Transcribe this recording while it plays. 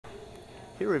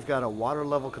Here we've got a water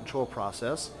level control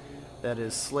process that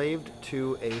is slaved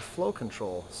to a flow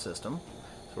control system.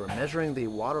 So we're measuring the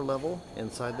water level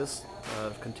inside this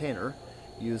container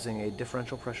using a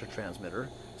differential pressure transmitter.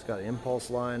 It's got an impulse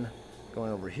line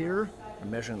going over here. We're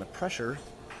measuring the pressure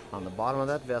on the bottom of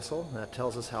that vessel, and that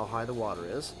tells us how high the water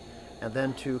is. And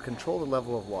then to control the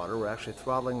level of water, we're actually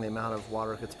throttling the amount of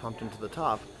water that gets pumped into the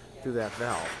top through that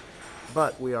valve.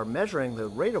 But we are measuring the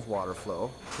rate of water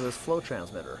flow through this flow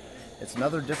transmitter. It's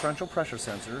another differential pressure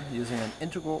sensor using an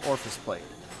integral orifice plate.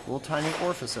 A little tiny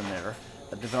orifice in there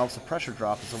that develops a pressure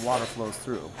drop as the water flows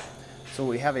through. So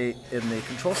we have in the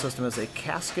control system is a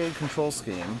Cascade control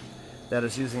scheme that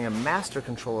is using a master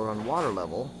controller on water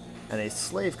level and a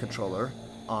slave controller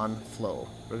on flow.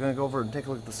 We're going to go over and take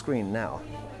a look at the screen now.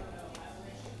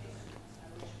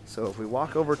 So if we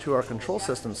walk over to our control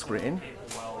system screen,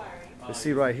 we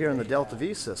see right here in the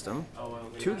DeltaV system,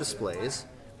 two displays.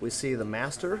 We see the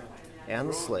master and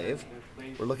the slave.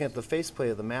 We're looking at the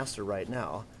faceplate of the master right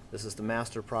now. This is the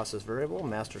master process variable,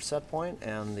 master set point,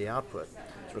 and the output.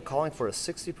 So we're calling for a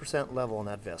 60% level in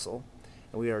that vessel,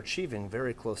 and we are achieving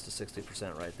very close to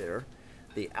 60% right there.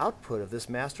 The output of this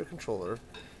master controller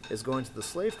is going to the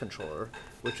slave controller,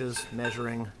 which is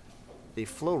measuring the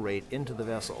flow rate into the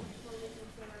vessel.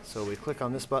 So we click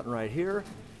on this button right here,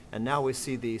 and now we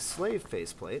see the slave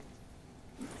faceplate.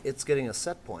 It's getting a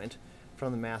set point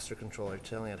from the master controller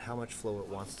telling it how much flow it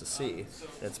wants to see,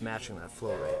 and it's matching that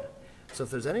flow rate. So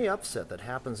if there's any upset that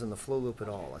happens in the flow loop at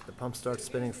all, like the pump starts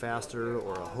spinning faster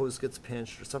or a hose gets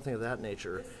pinched or something of that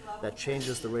nature that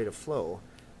changes the rate of flow,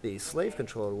 the slave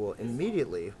controller will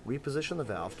immediately reposition the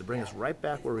valve to bring us right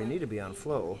back where we need to be on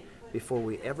flow before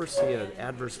we ever see an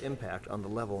adverse impact on the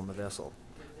level in the vessel.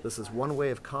 This is one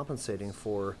way of compensating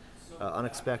for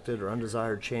unexpected or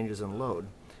undesired changes in load,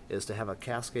 is to have a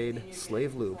Cascade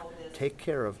slave loop take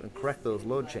care of and correct those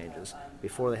load changes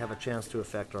before they have a chance to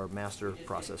affect our master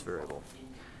process variable.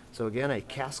 So again, a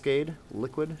Cascade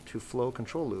liquid to flow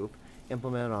control loop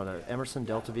implemented on an Emerson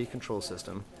DeltaV control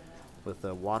system with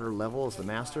the water level as the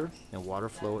master and water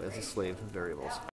flow as the slave variables.